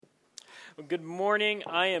Well, good morning.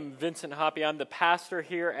 I am Vincent Hoppy. I'm the pastor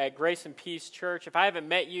here at Grace and Peace Church. If I haven't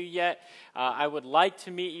met you yet, I would like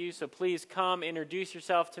to meet you, so please come, introduce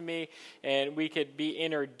yourself to me, and we could be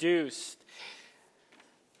introduced.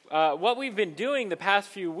 What we've been doing the past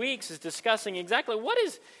few weeks is discussing exactly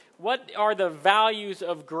what are the values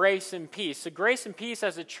of grace and peace. So grace and peace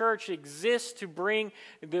as a church exists to bring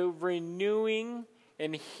the renewing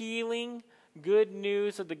and healing good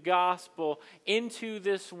news of the gospel into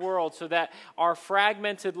this world so that our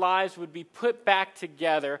fragmented lives would be put back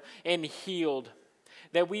together and healed.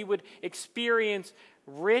 That we would experience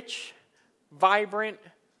rich, vibrant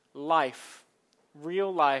life,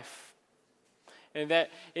 real life. And that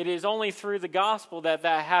it is only through the gospel that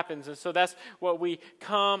happens. And so that's what we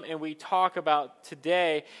come and we talk about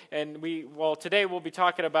today. And today we'll be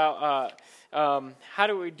talking about how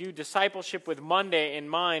do we do discipleship with Monday in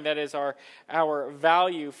mind. That is our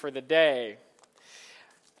value for the day.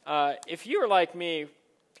 If you're like me,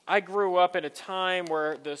 I grew up in a time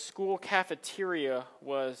where the school cafeteria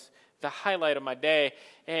was the highlight of my day.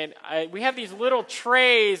 And we have these little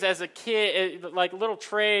trays as a kid, like little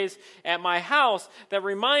trays at my house that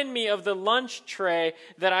remind me of the lunch tray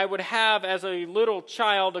that I would have as a little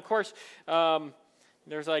child. Of course,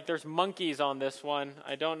 there's monkeys on this one.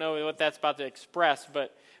 I don't know what that's about to express,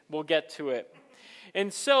 but we'll get to it.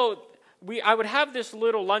 And so I would have this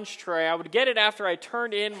little lunch tray. I would get it after I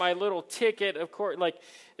turned in my little ticket, of course,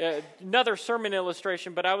 another sermon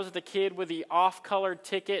illustration, but I was the kid with the off-colored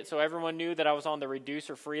ticket, so everyone knew that I was on the reduce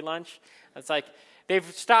or free lunch. It's like they've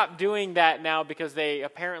stopped doing that now because they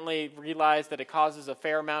apparently realized that it causes a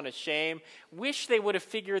fair amount of shame. Wish they would have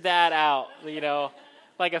figured that out,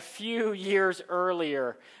 like a few years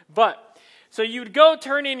earlier. So you'd go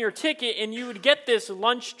turn in your ticket and you would get this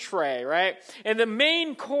lunch tray, right? And the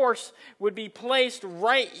main course would be placed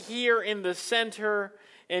right here in the center.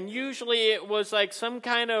 And usually it was like some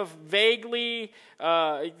kind of vaguely,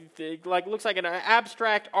 looks like an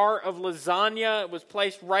abstract art of lasagna. It was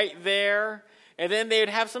placed right there. And then they would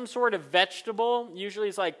have some sort of vegetable. Usually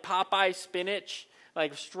it's like Popeye spinach,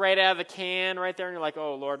 like straight out of the can right there. And you're like,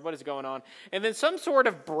 oh, Lord, what is going on? And then some sort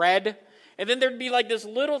of bread. And then there'd be like this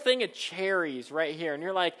little thing of cherries right here. And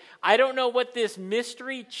you're like, I don't know what this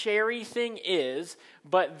mystery cherry thing is,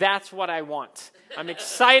 but that's what I want. I'm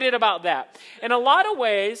excited about that. In a lot of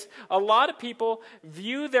ways, a lot of people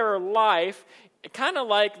view their life kind of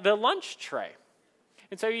like the lunch tray.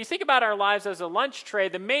 And so you think about our lives as a lunch tray,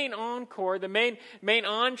 the main encore, the main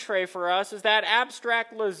entree for us is that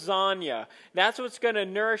abstract lasagna. That's what's going to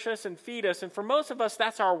nourish us and feed us. And for most of us,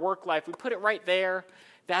 that's our work life. We put it right there.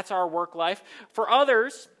 That's our work life. For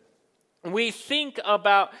others, we think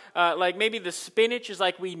about maybe the spinach is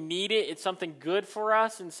like we need it. It's something good for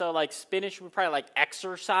us. And so like spinach, we probably like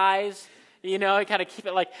exercise. I kind of keep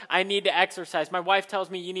it like, I need to exercise. My wife tells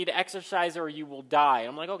me you need to exercise or you will die.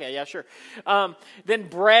 I'm like, okay, yeah, sure. Then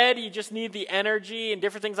bread, you just need the energy and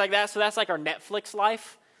different things like that. So that's like our Netflix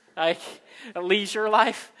life. Like a leisure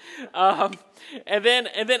life. And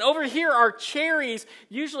then over here are cherries.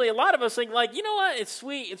 Usually a lot of us think like, you know what, it's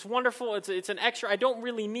sweet, it's wonderful, it's an extra, I don't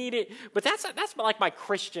really need it. But that's like my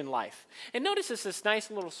Christian life. And notice it's this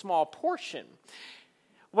nice little small portion.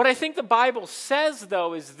 What I think the Bible says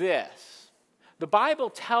though is this. The Bible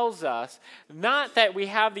tells us not that we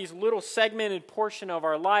have these little segmented portion of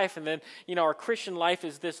our life and then, our Christian life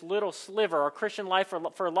is this little sliver. Our Christian life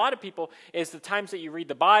for a lot of people is the times that you read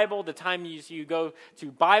the Bible, the times you go to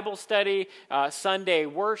Bible study, Sunday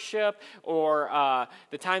worship, or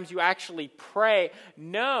the times you actually pray.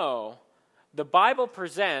 No, the Bible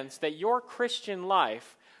presents that your Christian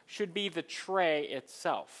life should be the tray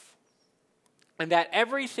itself. And that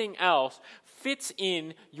everything else fits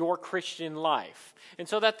in your Christian life. And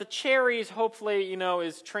so that the cherries hopefully,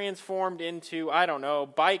 is transformed into,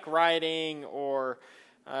 bike riding or,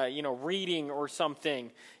 reading or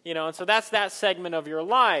something. And so that's that segment of your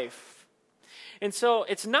life. And so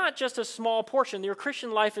it's not just a small portion. Your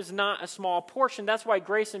Christian life is not a small portion. That's why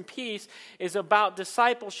Grace and Peace is about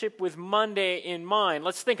discipleship with Monday in mind.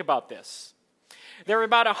 Let's think about this. There are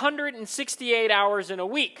about 168 hours in a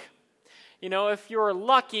week. If you're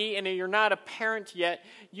lucky and you're not a parent yet,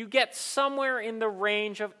 you get somewhere in the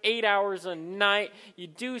range of 8 hours a night. You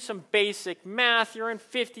do some basic math. You're in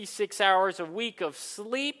 56 hours a week of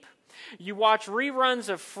sleep. You watch reruns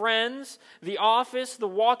of Friends, The Office, The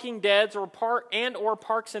Walking Dead, or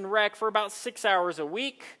Parks and Rec for about 6 hours a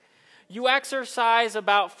week. You exercise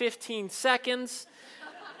about 15 seconds.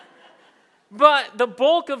 But the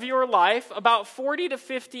bulk of your life, about 40 to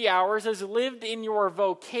 50 hours, is lived in your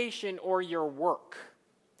vocation or your work.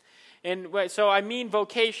 And so I mean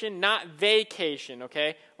vocation, not vacation,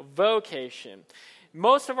 okay? Vocation.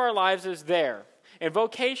 Most of our lives is there. In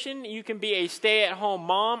vocation, you can be a stay-at-home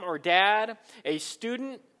mom or dad, a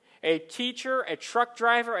student, a teacher, a truck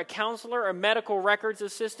driver, a counselor, a medical records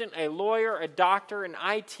assistant, a lawyer, a doctor, an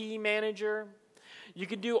IT manager. You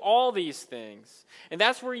can do all these things. And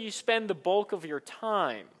that's where you spend the bulk of your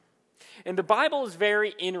time. And the Bible is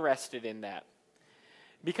very interested in that.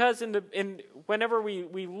 Because whenever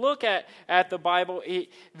we look at the Bible,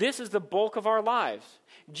 this is the bulk of our lives.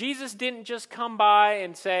 Jesus didn't just come by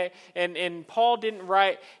and say, and Paul didn't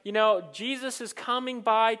write, Jesus is coming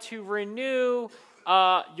by to renew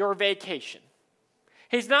your vacation.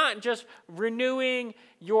 He's not just renewing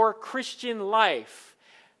your Christian life.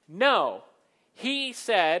 No. He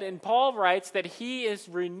said, and Paul writes, that he is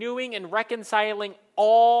renewing and reconciling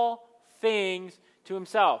all things to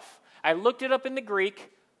himself. I looked it up in the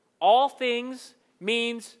Greek. All things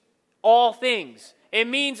means all things. It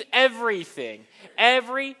means everything.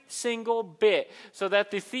 Every single bit. So that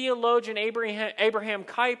the theologian Abraham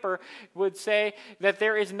Kuyper would say that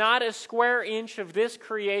there is not a square inch of this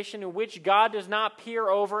creation in which God does not peer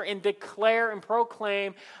over and declare and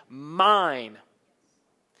proclaim, mine.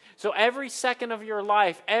 So every second of your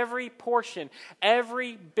life, every portion,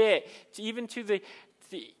 every bit, even to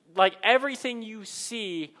like everything you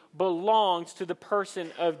see belongs to the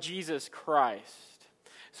person of Jesus Christ.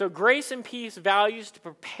 So Grace and Peace values to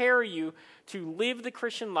prepare you to live the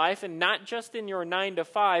Christian life, and not just in your 9 to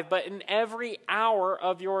 5, but in every hour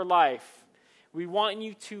of your life. We want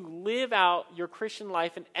you to live out your Christian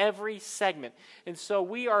life in every segment. And so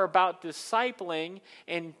we are about discipling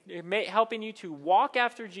and helping you to walk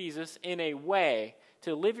after Jesus in a way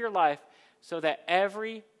to live your life so that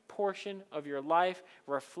every portion of your life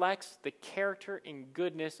reflects the character and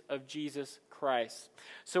goodness of Jesus Christ.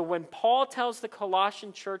 So when Paul tells the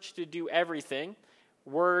Colossian church to do everything,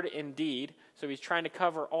 word and deed, so he's trying to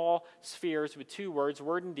cover all spheres with 2 words,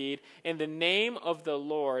 word and deed, in the name of the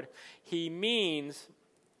Lord, he means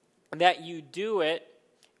that you do it,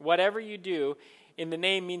 whatever you do, in the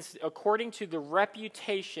name means according to the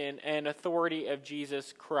reputation and authority of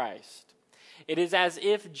Jesus Christ. It is as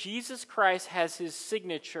if Jesus Christ has his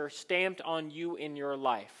signature stamped on you in your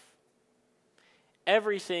life.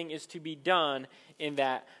 Everything is to be done in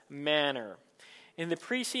that manner. In the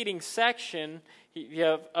preceding section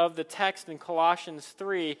of the text in Colossians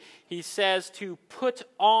 3, he says to put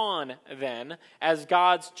on then as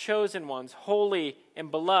God's chosen ones, holy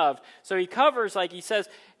and beloved. So he covers, like he says,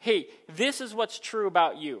 hey, this is what's true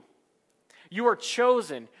about you. You are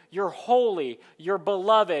chosen, you're holy, you're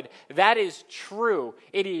beloved. That is true.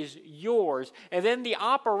 It is yours. And then the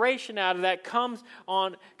operation out of that comes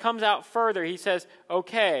out further. He says,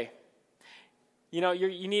 okay,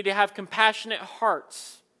 you need to have compassionate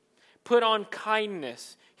hearts. Put on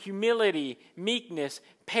kindness, humility, meekness,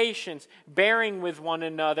 patience, bearing with one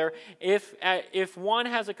another. If one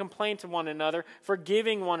has a complaint to one another,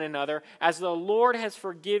 forgiving one another. As the Lord has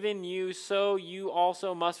forgiven you, so you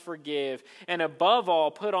also must forgive. And above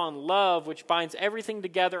all, put on love, which binds everything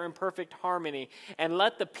together in perfect harmony. And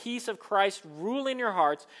let the peace of Christ rule in your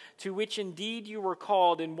hearts, to which indeed you were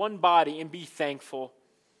called in one body, and be thankful.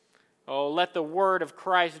 Oh, let the word of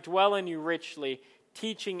Christ dwell in you richly,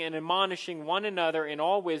 teaching and admonishing one another in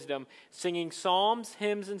all wisdom, singing psalms,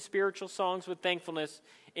 hymns, and spiritual songs with thankfulness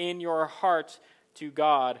in your hearts to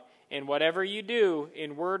God. And whatever you do,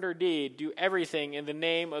 in word or deed, do everything in the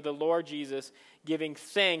name of the Lord Jesus, giving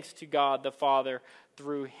thanks to God the Father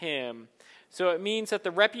through him. So it means that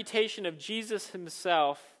the reputation of Jesus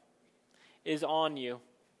himself is on you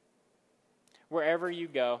wherever you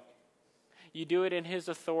go. You do it in his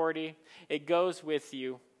authority. It goes with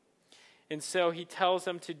you. And so he tells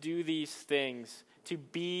them to do these things, to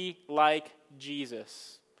be like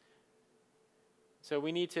Jesus. So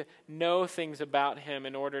we need to know things about him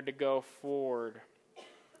in order to go forward.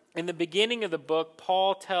 In the beginning of the book,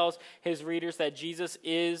 Paul tells his readers that Jesus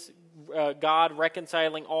is God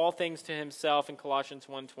reconciling all things to himself in Colossians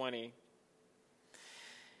 1:20.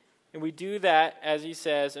 And we do that, as he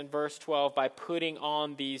says in verse 12, by putting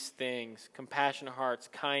on these things: compassionate hearts,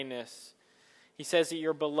 kindness. He says that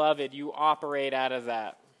you're beloved, you operate out of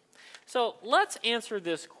that. So let's answer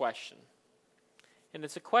this question. And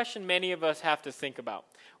it's a question many of us have to think about.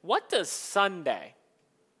 What does Sunday,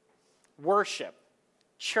 worship,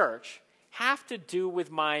 church, have to do with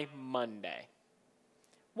my Monday?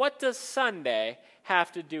 What does Sunday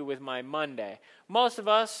have to do with my Monday? Most of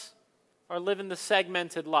us are living the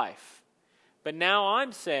segmented life. But now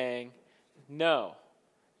I'm saying, no.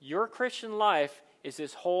 Your Christian life is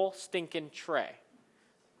this whole stinking tray.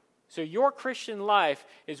 So your Christian life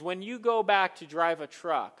is when you go back to drive a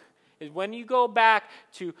truck, is when you go back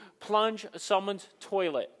to plunge someone's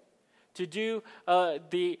toilet, to do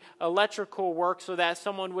the electrical work so that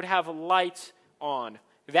someone would have lights on.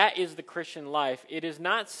 That is the Christian life. It is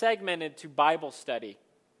not segmented to Bible study,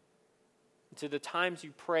 to the times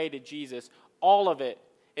you pray to Jesus. All of it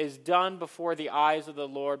is done before the eyes of the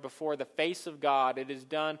Lord, before the face of God. It is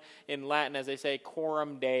done in Latin, as they say,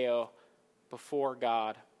 coram Deo, before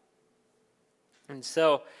God. And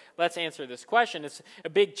so let's answer this question. It's a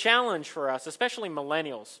big challenge for us, especially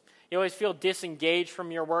millennials. You always feel disengaged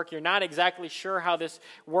from your work. You're not exactly sure how this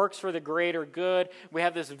works for the greater good. We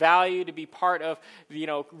have this value to be part of,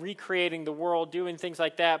 recreating the world, doing things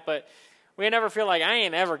like that, but we never feel like I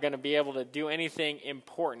ain't ever going to be able to do anything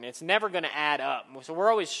important. It's never going to add up. So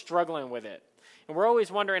we're always struggling with it. And we're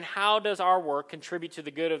always wondering, how does our work contribute to the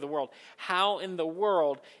good of the world? How in the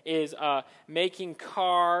world is making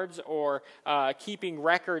cards or keeping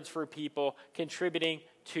records for people contributing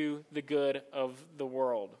to the good of the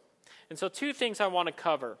world? And so 2 things I want to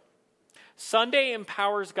cover. Sunday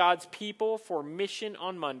empowers God's people for mission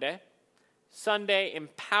on Monday. Sunday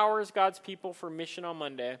empowers God's people for mission on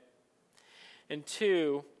Monday. And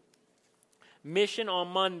 2, mission on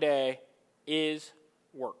Monday is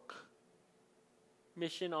work.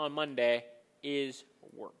 Mission on Monday is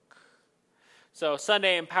work. So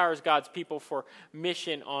Sunday empowers God's people for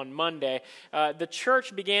mission on Monday. The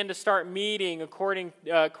church began to start meeting according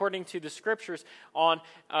to the Scriptures on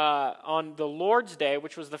the Lord's Day,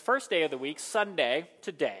 which was the first day of the week, Sunday,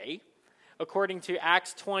 today. According to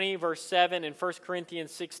Acts 20, verse 7, and 1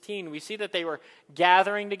 Corinthians 16, we see that they were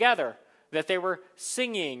gathering together, that they were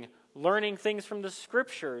singing, learning things from the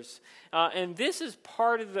Scriptures, and this is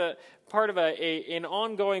part of an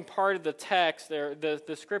ongoing part of the text,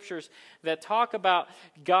 the Scriptures that talk about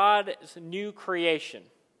God's new creation.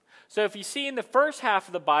 So if you see in the first half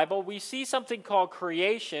of the Bible, we see something called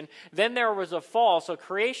creation. Then there was a fall, so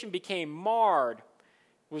creation became marred,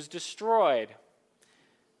 was destroyed.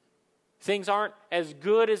 Things aren't as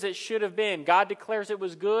good as it should have been. God declares it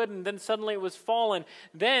was good, and then suddenly it was fallen.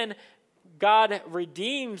 Then God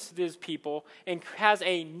redeems His people and has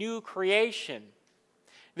a new creation.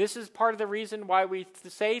 This is part of the reason why we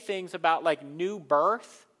say things about like new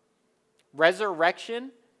birth,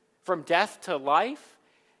 resurrection from death to life.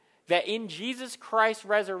 That in Jesus Christ's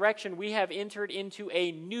resurrection, we have entered into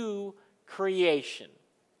a new creation.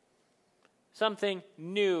 Something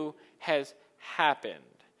new has happened.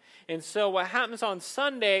 And so what happens on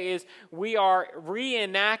Sunday is we are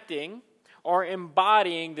reenacting or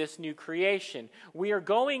embodying this new creation. We are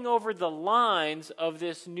going over the lines of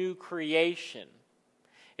this new creation.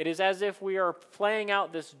 It is as if we are playing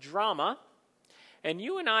out this drama, and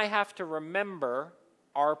you and I have to remember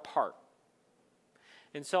our part.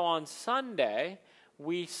 And so on Sunday,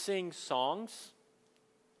 we sing songs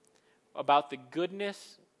about the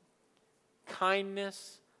goodness,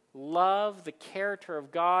 kindness, love, the character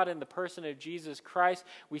of God in the person of Jesus Christ.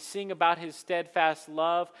 We sing about His steadfast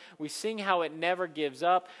love. We sing how it never gives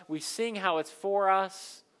up. We sing how it's for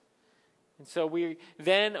us. And so we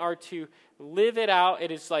then are to live it out.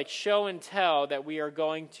 It is like show and tell that we are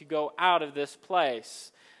going to go out of this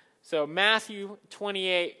place. So Matthew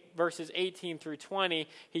 28, verses 18 through 20,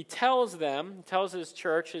 He tells His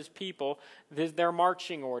church, His people, their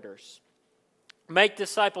marching orders. Make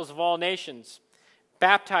disciples of all nations,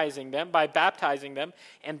 baptizing them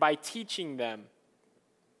and by teaching them,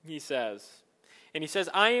 He says. And He says,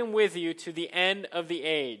 I am with you to the end of the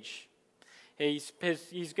age. He's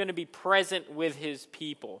going to be present with His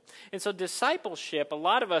people. And so discipleship, a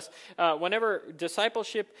lot of us, whenever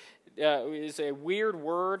discipleship is a weird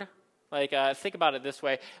word, like think about it this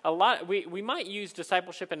way. We might use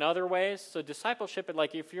discipleship in other ways. So discipleship,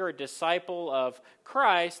 like if you're a disciple of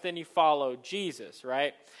Christ, then you follow Jesus,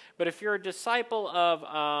 right? But if you're a disciple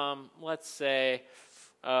of, let's say,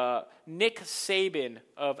 Nick Saban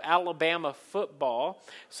of Alabama football,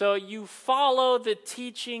 so you follow the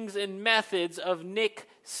teachings and methods of Nick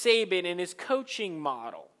Saban and his coaching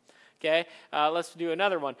model. Okay, let's do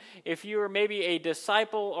another one. If you're maybe a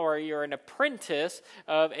disciple or you're an apprentice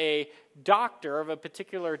of a doctor, of a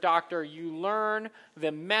particular doctor, you learn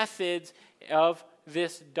the methods of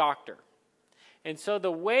this doctor. And so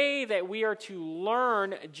the way that we are to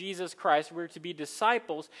learn Jesus Christ, we're to be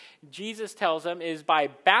disciples, Jesus tells them, is by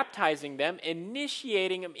baptizing them,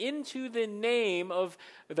 initiating them into the name of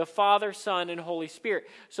the Father, Son, and Holy Spirit,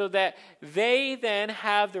 so that they then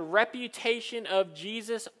have the reputation of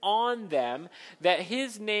Jesus on them, that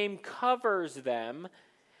His name covers them,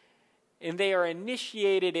 and they are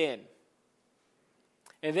initiated in.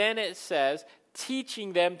 And then it says,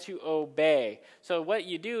 teaching them to obey. So what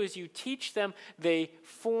you do is you teach them the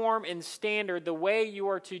form and standard, the way you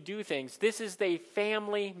are to do things. This is the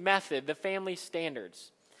family method, the family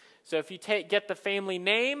standards. So if you get the family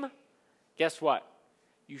name, guess what?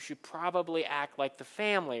 You should probably act like the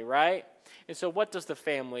family, right? And so what does the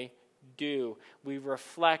family do? We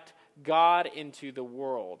reflect God into the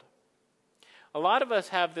world. A lot of us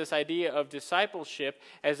have this idea of discipleship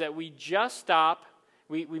as that we just stop,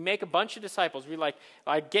 we make a bunch of disciples.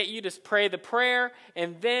 I get you to pray the prayer,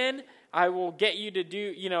 and then I will get you to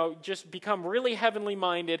do, just become really heavenly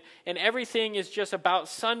minded, and everything is just about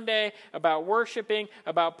Sunday, about worshiping,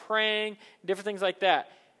 about praying, different things like that.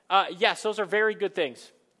 Yes, those are very good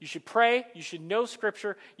things. You should pray, you should know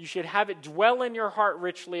Scripture, you should have it dwell in your heart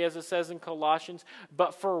richly, as it says in Colossians.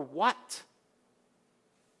 But for what?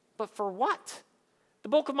 The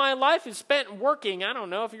bulk of my life is spent working. I don't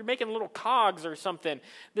know, if you're making little cogs or something.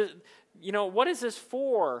 What is this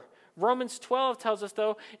for? Romans 12 tells us,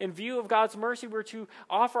 though, in view of God's mercy, we're to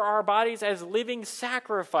offer our bodies as living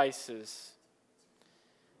sacrifices.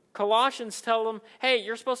 Colossians tell them, hey,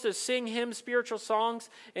 you're supposed to sing hymns, spiritual songs,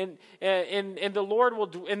 and the Lord will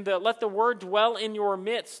let the word dwell in your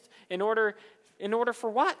midst. In order for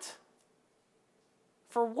what?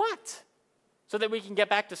 For what? So that we can get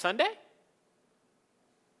back to Sunday?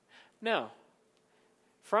 No.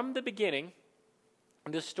 From the beginning,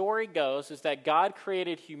 the story goes is that God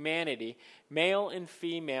created humanity, male and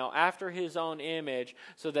female, after his own image,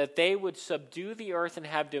 so that they would subdue the earth and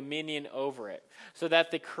have dominion over it. So that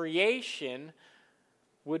the creation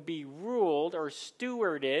would be ruled or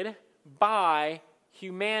stewarded by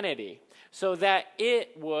humanity. So that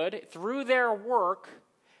it would, through their work,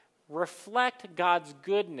 reflect God's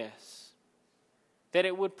goodness. That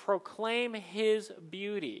it would proclaim his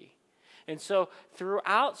beauty. And so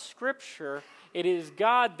throughout Scripture, it is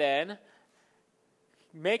God then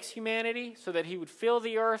makes humanity so that he would fill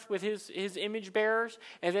the earth with his image bearers,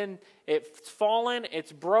 and then it's fallen,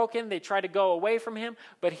 it's broken, they try to go away from him,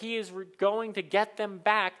 but he is going to get them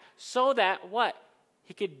back so that what?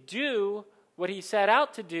 He could do what he set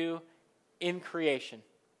out to do in creation.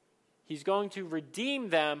 He's going to redeem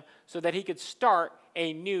them so that he could start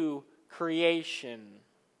a new creation.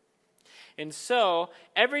 And so,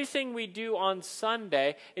 everything we do on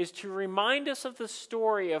Sunday is to remind us of the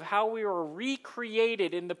story of how we were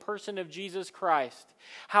recreated in the person of Jesus Christ.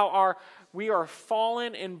 How we are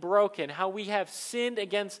fallen and broken. How we have sinned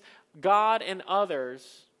against God and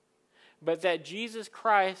others. But that Jesus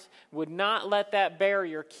Christ would not let that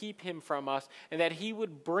barrier keep him from us. And that he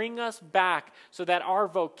would bring us back so that our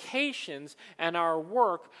vocations and our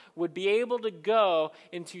work would be able to go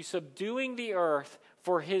into subduing the earth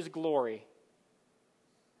for his glory.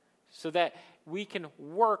 So that we can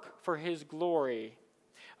work for his glory.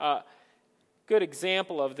 Good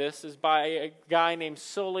example of this is by a guy named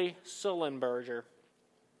Sully Sullenberger.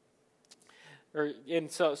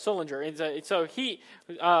 Sullinger. So he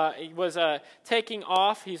was taking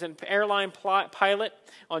off. He's an airline pilot.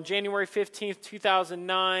 On January 15th,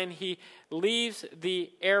 2009, he leaves the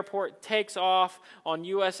airport, takes off on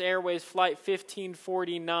U.S. Airways Flight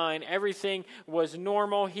 1549. Everything was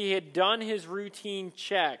normal. He had done his routine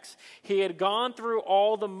checks. He had gone through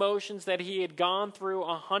all the motions that he had gone through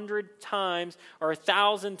 100 times or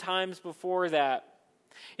 1,000 times before that.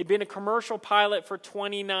 He'd been a commercial pilot for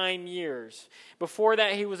 29 years. Before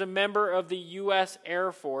that, he was a member of the U.S.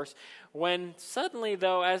 Air Force. When suddenly,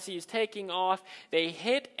 though, as he's taking off, they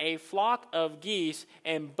hit a flock of geese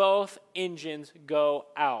and both engines go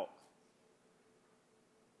out.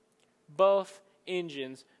 Both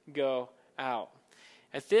engines go out.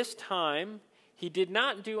 At this time, he did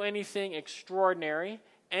not do anything extraordinary,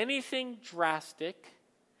 anything drastic.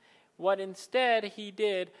 What instead he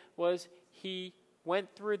did was he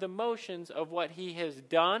went through the motions of what he has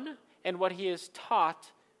done and what he has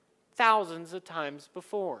taught thousands of times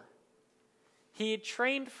before. He had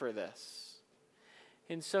trained for this.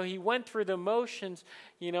 And so he went through the motions,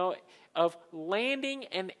 of landing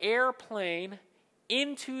an airplane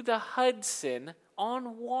into the Hudson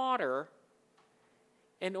on water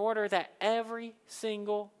in order that every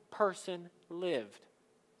single person lived.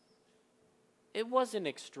 It wasn't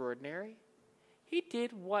extraordinary. He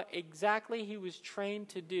did what exactly he was trained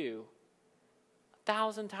to do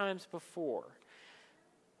 1,000 times before.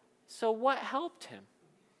 So what helped him?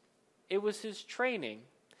 It was his training.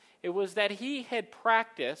 It was that he had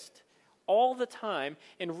practiced all the time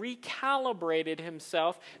and recalibrated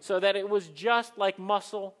himself so that it was just like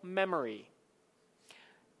muscle memory.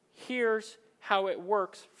 Here's how it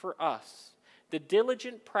works for us. The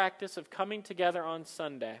diligent practice of coming together on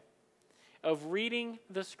Sunday, of reading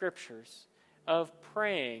the Scriptures, of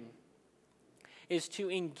praying is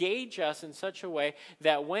to engage us in such a way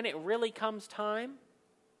that when it really comes time,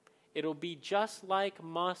 it'll be just like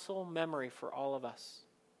muscle memory for all of us.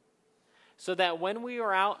 So that when we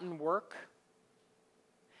are out in work,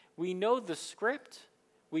 we know the script,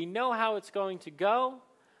 we know how it's going to go,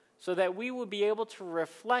 so that we will be able to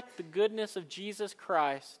reflect the goodness of Jesus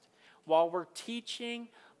Christ while we're teaching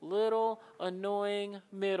little annoying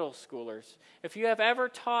middle schoolers. If you have ever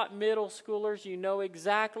taught middle schoolers, you know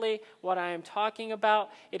exactly what I am talking about.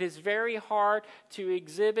 It is very hard to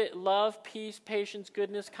exhibit love, peace, patience,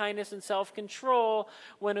 goodness, kindness, and self-control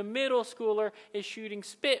when a middle schooler is shooting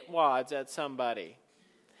spit wads at somebody.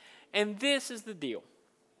 And this is the deal.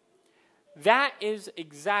 That is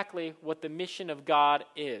exactly what the mission of God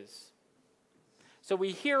is. So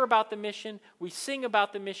we hear about the mission, we sing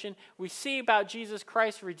about the mission, we see about Jesus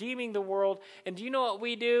Christ redeeming the world, and do you know what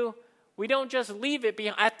we do? We don't just leave it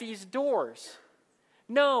at these doors.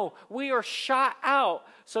 No, we are shot out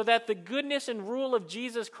so that the goodness and rule of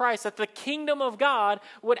Jesus Christ, that the kingdom of God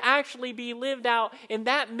would actually be lived out in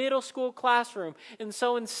that middle school classroom. And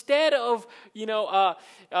so instead of,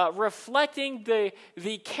 reflecting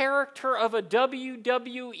the character of a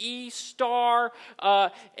WWE star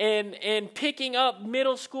and picking up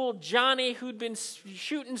middle school Johnny who'd been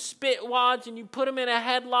shooting spit wads and you put him in a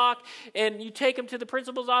headlock and you take him to the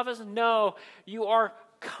principal's office, no, you are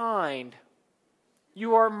kind.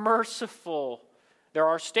 You are merciful. There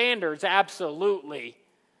are standards, absolutely.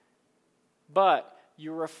 But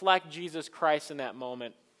you reflect Jesus Christ in that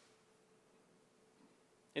moment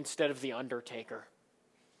instead of the Undertaker.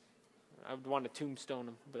 I would want to tombstone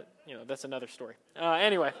him, but, that's another story.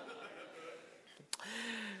 Anyway.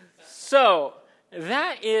 So,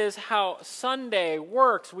 that is how Sunday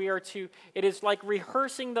works. It is like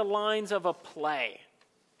rehearsing the lines of a play.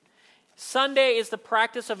 Sunday is the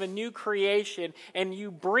practice of a new creation, and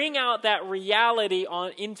you bring out that reality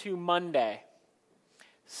into Monday.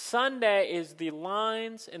 Sunday is the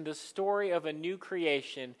lines and the story of a new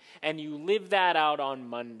creation, and you live that out on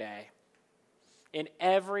Monday in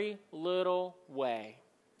every little way.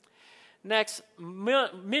 Next,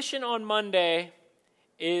 mission on Monday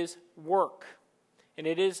is work, and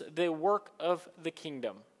it is the work of the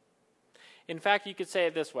kingdom. In fact, you could say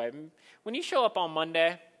it this way. When you show up on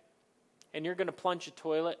Monday, and you're going to plunge a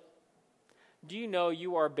toilet, do you know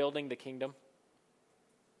you are building the kingdom?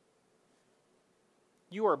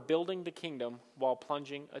 You are building the kingdom while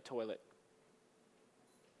plunging a toilet.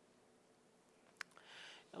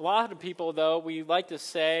 A lot of people, though, we like to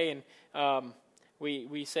say, and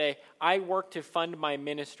we say, I work to fund my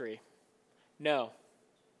ministry. No,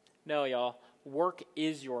 y'all. Work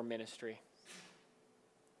is your ministry.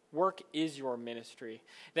 Work is your ministry.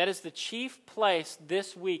 That is the chief place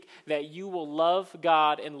this week that you will love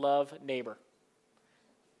God and love neighbor.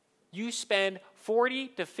 You spend 40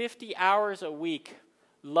 to 50 hours a week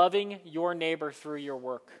loving your neighbor through your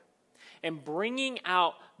work and bringing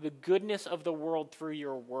out the goodness of the world through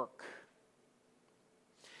your work.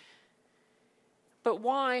 But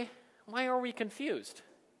why are we confused?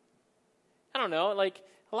 I don't know,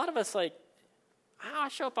 a lot of us I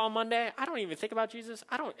show up on Monday, I don't even think about Jesus.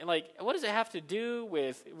 I don't, what does it have to do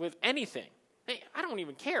with anything? I don't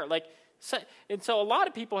even care. And so a lot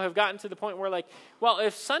of people have gotten to the point where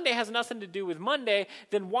if Sunday has nothing to do with Monday,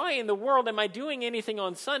 then why in the world am I doing anything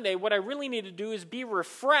on Sunday? What I really need to do is be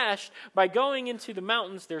refreshed by going into the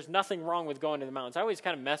mountains. There's nothing wrong with going to the mountains. I always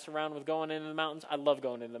kind of mess around with going into the mountains. I love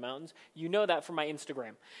going into the mountains. You know that from my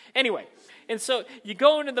Instagram. Anyway, and so you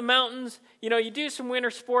go into the mountains, you do some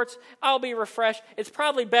winter sports. I'll be refreshed. It's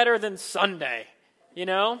probably better than Sunday,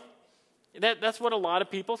 That's what a lot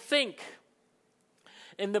of people think.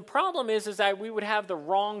 And the problem is that we would have the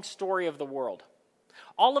wrong story of the world.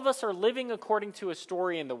 All of us are living according to a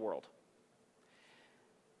story in the world.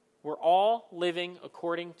 We're all living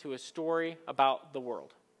according to a story about the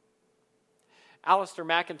world. Alistair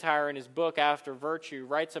McIntyre, in his book After Virtue,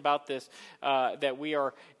 writes about this, that we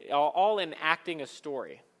are all enacting a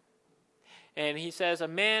story. And he says, a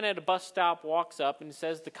man at a bus stop walks up and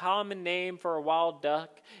says, the common name for a wild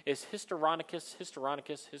duck is Hysteronychus,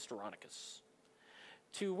 Hysteronychus, Hysteronychus.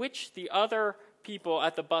 To which the other people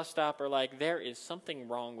at the bus stop are like, there is something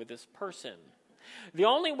wrong with this person. The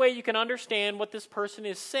only way you can understand what this person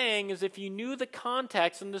is saying is if you knew the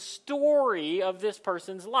context and the story of this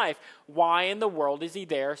person's life. Why in the world is he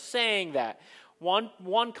there saying that?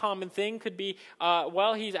 One common thing could be,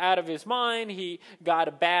 he's out of his mind. He got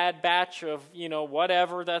a bad batch of,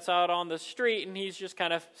 whatever that's out on the street, and he's just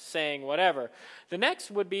kind of saying whatever. The next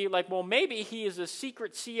would be like, well, maybe he is a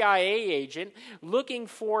secret CIA agent looking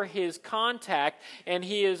for his contact, and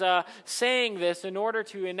he is saying this in order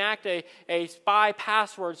to enact a spy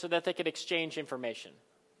password so that they could exchange information.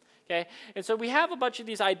 Okay? And so we have a bunch of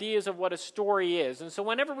these ideas of what a story is. And so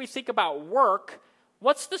whenever we think about work,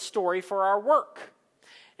 what's the story for our work?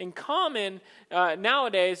 In common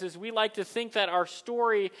nowadays is we like to think that our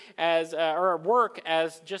story or our work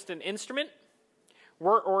as just an instrument,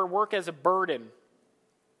 or work as a burden.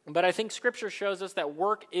 But I think Scripture shows us that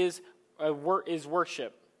work is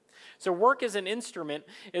worship. So work as an instrument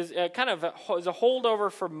is kind of a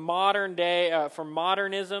holdover from modern day, from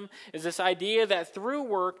modernism, is this idea that through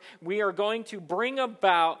work we are going to bring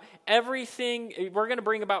about everything, we're going to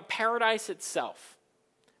bring about paradise itself.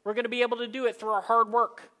 We're going to be able to do it through our hard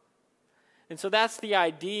work. And so that's the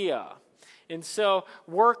idea. And so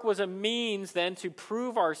work was a means then to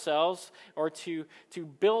prove ourselves or to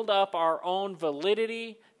build up our own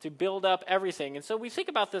validity, to build up everything. And so we think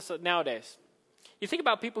about this nowadays. You think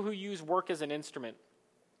about people who use work as an instrument.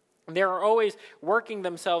 They are always working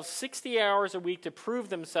themselves 60 hours a week to prove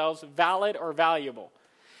themselves valid or valuable.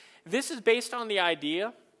 This is based on the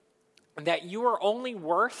idea that you are only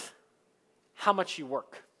worth how much you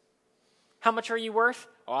work. How much are you worth?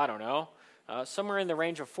 Oh, I don't know. Somewhere in the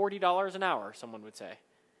range of $40 an hour, someone would say.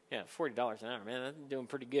 Yeah, $40 an hour, man, that's doing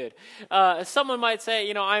pretty good. Someone might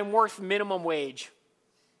say, I'm worth minimum wage.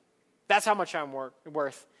 That's how much I'm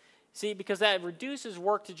worth. See, because that reduces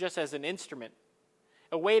work to just as an instrument,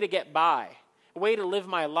 a way to get by, a way to live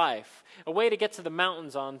my life, a way to get to the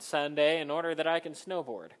mountains on Sunday in order that I can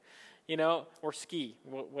snowboard, or ski,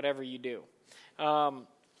 whatever you do.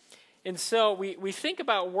 And so we think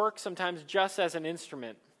about work sometimes just as an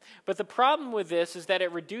instrument. But the problem with this is that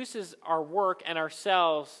it reduces our work and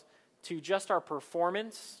ourselves to just our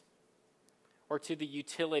performance or to the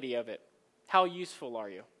utility of it. How useful are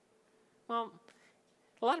you? Well,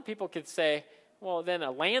 a lot of people could say, well, then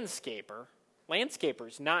a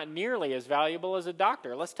landscaper's not nearly as valuable as a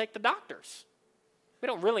doctor. Let's take the doctors. We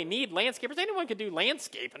don't really need landscapers. Anyone could do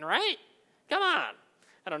landscaping, right? Come on.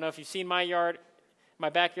 I don't know if you've seen my yard, my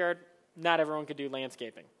backyard. Not everyone could do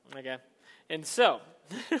landscaping, okay? And so,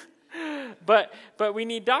 but we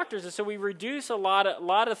need doctors, and so we reduce a lot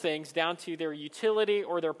of things down to their utility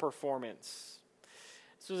or their performance.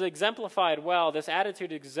 This was exemplified well, this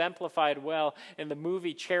attitude exemplified well in the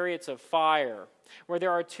movie Chariots of Fire, where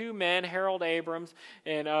there are two men, Harold Abrams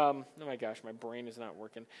and, oh my gosh, my brain is not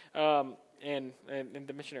working, and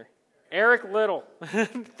the missionary. Eric Liddell.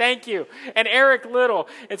 Thank you. And Eric Liddell.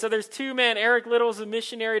 And so there's two men. Eric Liddell's a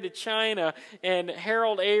missionary to China, and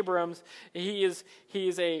Harold Abrams, he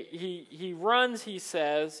runs, he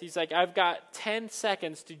says, he's like, I've got 10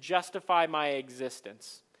 seconds to justify my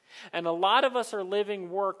existence. And a lot of us are living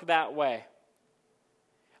work that way.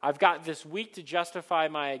 I've got this week to justify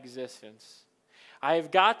my existence.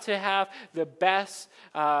 I've got to have the best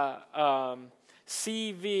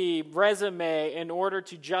CV, resume, in order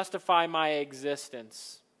to justify my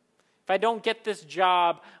existence. If I don't get this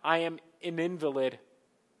job, I am an invalid.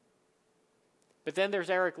 But then there's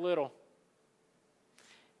Eric Liddell.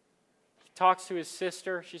 He talks to his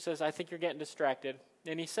sister. She says, I think you're getting distracted.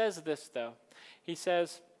 And he says this, though. He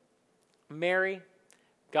says, Mary,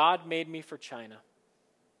 God made me for China,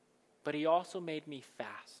 but he also made me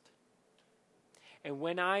fast. And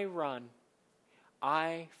when I run,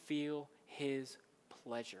 I feel his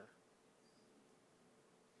pleasure.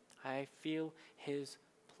 I feel his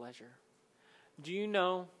pleasure. Do you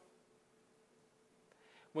know,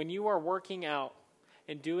 when you are working out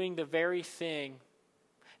and doing the very thing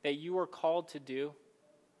that you are called to do,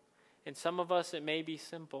 and some of us it may be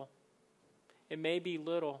simple, it may be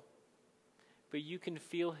little, but you can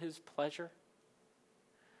feel his pleasure?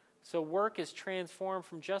 So work is transformed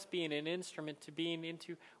from just being an instrument to being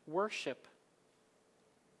into worship.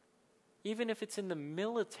 Even if it's in the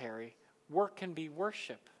military, work can be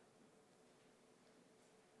worship.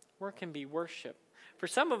 Work can be worship. For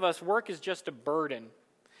some of us, work is just a burden.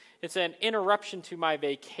 It's an interruption to my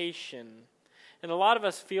vacation. And a lot of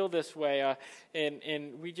us feel this way,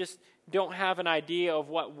 and we just don't have an idea of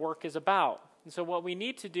what work is about. And so what we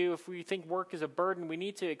need to do, if we think work is a burden, we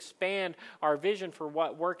need to expand our vision for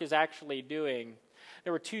what work is actually doing.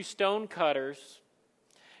 There were two stone cutters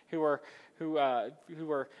who were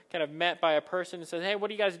kind of met by a person and said, hey,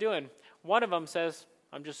 what are you guys doing? One of them says,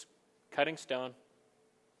 I'm just cutting stone,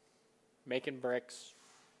 making bricks,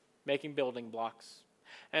 making building blocks.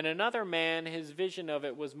 And another man, his vision of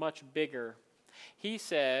it was much bigger. He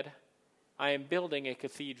said, I am building a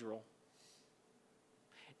cathedral.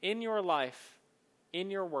 In your life, in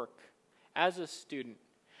your work, as a student,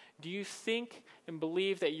 do you think and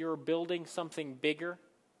believe that you're building something bigger?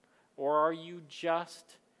 Or are you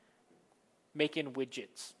just making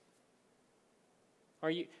widgets? Are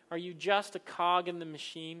you just a cog in the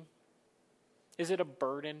machine? Is it a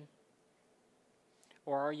burden?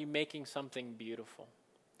 Or are you making something beautiful?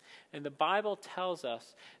 And the Bible tells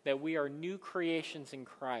us that we are new creations in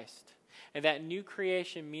Christ. And that new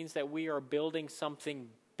creation means that we are building something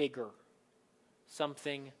bigger.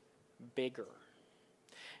 Something bigger.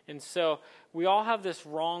 And so we all have this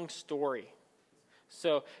wrong story.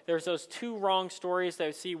 So there's those two wrong stories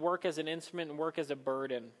that see work as an instrument and work as a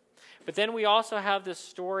burden. But then we also have this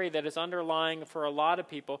story that is underlying for a lot of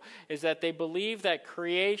people, is that they believe that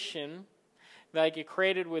creation, like it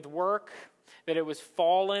created with work, that it was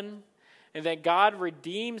fallen, and that God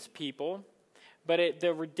redeems people, but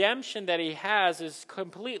the redemption that he has is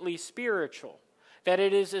completely spiritual, that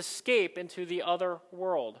it is escape into the other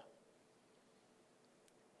world.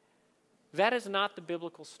 That is not the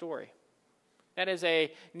biblical story. That is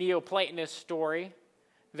a Neoplatonist story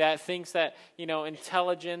that thinks that,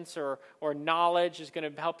 intelligence or knowledge is going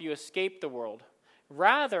to help you escape the world.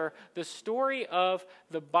 Rather, the story of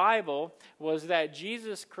the Bible was that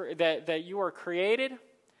that you were created,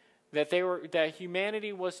 that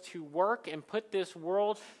humanity was to work and put this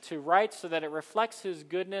world to rights so that it reflects his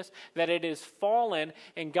goodness, that it is fallen,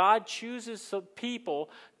 and God chooses some people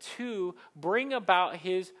to bring about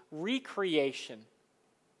his recreation,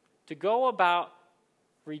 to go about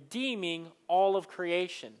redeeming all of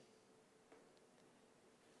creation.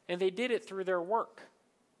 And they did it through their work.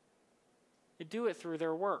 They do it through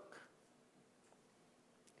their work.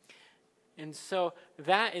 And so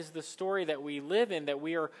that is the story that we live in, that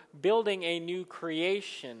we are building a new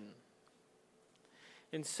creation.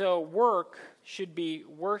 And so work should be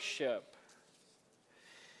worship.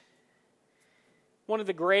 One of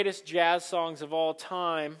the greatest jazz songs of all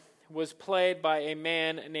time was played by a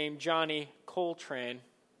man named Johnny Coltrane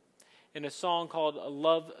in a song called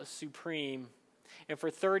Love Supreme. And for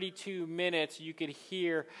 32 minutes, you could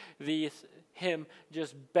hear him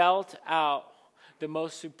just belt out the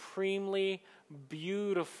most supremely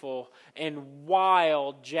beautiful and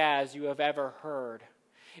wild jazz you have ever heard.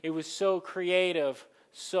 It was so creative,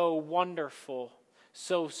 so wonderful,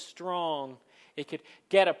 so strong. It could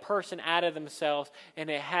get a person out of themselves, and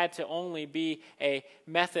it had to only be a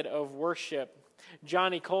method of worship.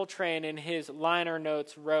 Johnny Coltrane, in his liner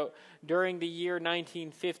notes, wrote, "During the year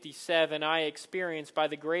 1957, I experienced, by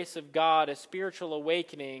the grace of God, a spiritual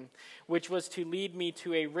awakening, which was to lead me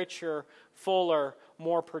to a richer, fuller,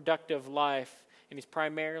 more productive life." And he's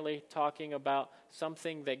primarily talking about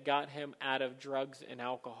something that got him out of drugs and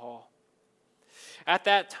alcohol. At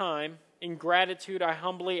that time, in gratitude, I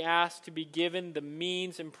humbly asked to be given the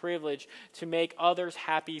means and privilege to make others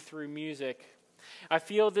happy through music. I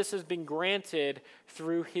feel this has been granted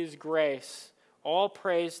through his grace. All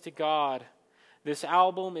praise to God. This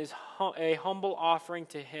album is a humble offering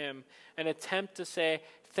to him, an attempt to say,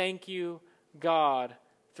 thank you, God,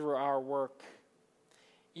 through our work.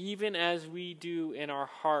 Even as we do in our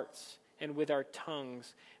hearts and with our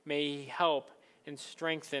tongues, may he help and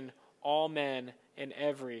strengthen all men in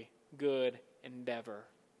every good endeavor.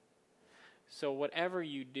 So whatever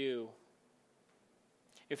you do,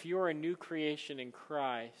 if you are a new creation in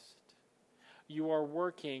Christ, you are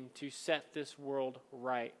working to set this world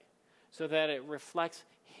right so that it reflects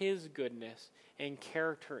his goodness and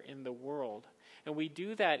character in the world. And we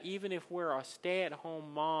do that even if we're a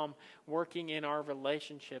stay-at-home mom working in our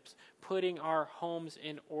relationships, putting our homes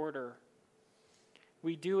in order.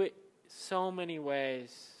 We do it so many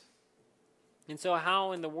ways. And so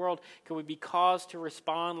how in the world can we be caused to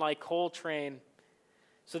respond like Coltrane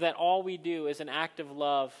so that all we do is an act of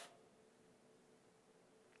love?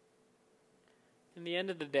 In the end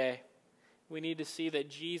of the day, we need to see that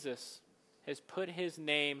Jesus has put his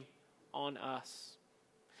name on us.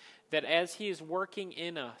 That as he is working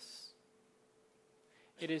in us,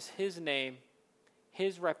 it is his name,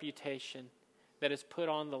 his reputation that is put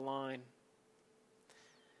on the line.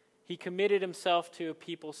 He committed himself to a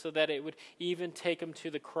people so that it would even take him to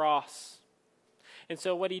the cross. And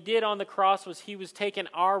so what he did on the cross was he was taking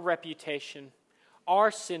our reputation,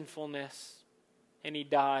 our sinfulness, and he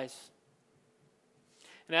dies.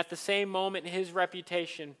 And at the same moment, his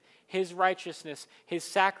reputation, his righteousness, his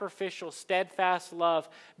sacrificial, steadfast love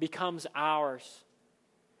becomes ours.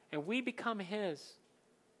 And we become his.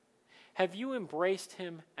 Have you embraced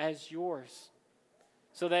him as yours?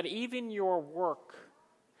 So that even your work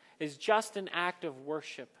is just an act of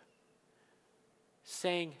worship.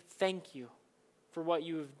 saying thank you for what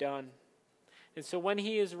you have done. And so when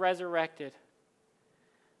he is resurrected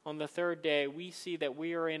on the third day, we see that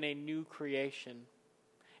we are in a new creation,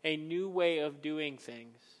 a new way of doing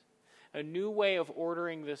things, a new way of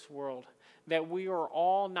ordering this world, that we are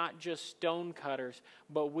all not just stone cutters,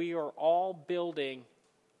 but we are all building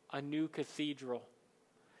a new cathedral,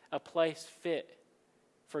 a place fit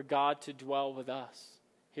for God to dwell with us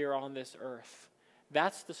here on this earth.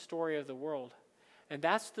 That's the story of the world. And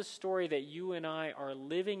that's the story that you and I are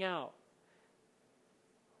living out.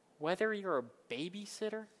 Whether you're a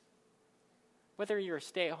babysitter, whether you're a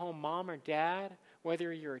stay-at-home mom or dad,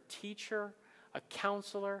 whether you're a teacher, a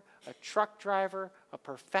counselor, a truck driver, a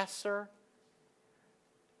professor,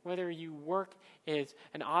 whether you work as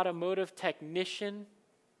an automotive technician,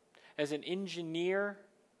 as an engineer,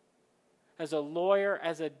 as a lawyer,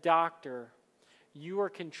 as a doctor, you are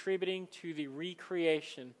contributing to the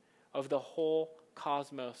recreation of the whole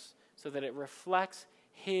cosmos so that it reflects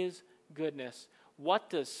His goodness. What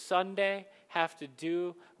does Sunday have to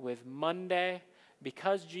do with Monday?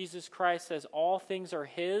 Because Jesus Christ says all things are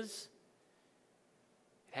His,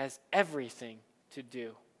 it has everything to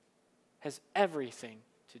do. Has everything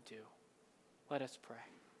to do. Let us pray.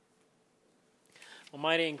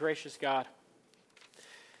 Almighty and gracious God,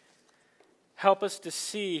 help us to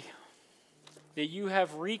see that you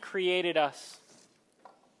have recreated us,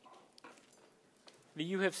 that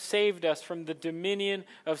you have saved us from the dominion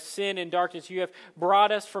of sin and darkness. You have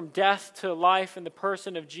brought us from death to life in the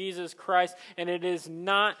person of Jesus Christ, and it is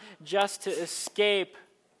not just to escape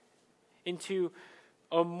into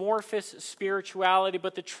amorphous spirituality,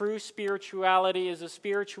 but the true spirituality is a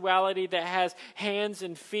spirituality that has hands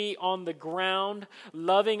and feet on the ground,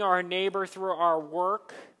 loving our neighbor through our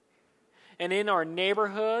work and in our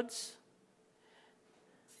neighborhoods,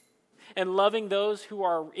 and loving those who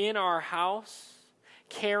are in our house,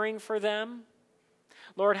 caring for them.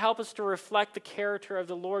 Lord, help us to reflect the character of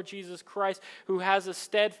the Lord Jesus Christ, who has a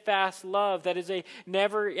steadfast love that is a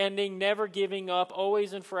never-ending, never giving up,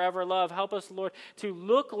 always and forever love. Help us, Lord, to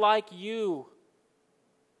look like you,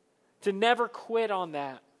 to never quit on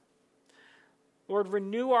that. Lord,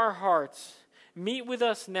 renew our hearts. Meet with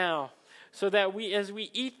us now, so that we, as we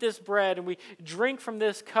eat this bread and we drink from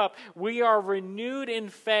this cup, we are renewed in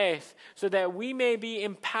faith, so that we may be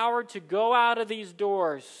empowered to go out of these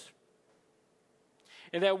doors,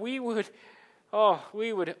 and that we would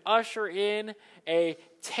usher in a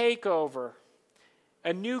takeover,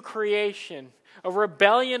 a new creation, a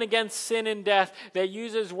rebellion against sin and death that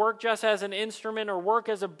uses work just as an instrument or work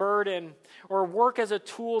as a burden or work as a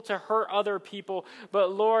tool to hurt other people.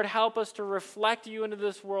 But Lord, help us to reflect you into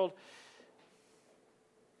this world.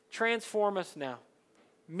 Transform us now.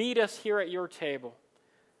 Meet us here at your table.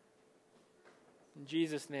 In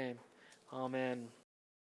Jesus' name, amen.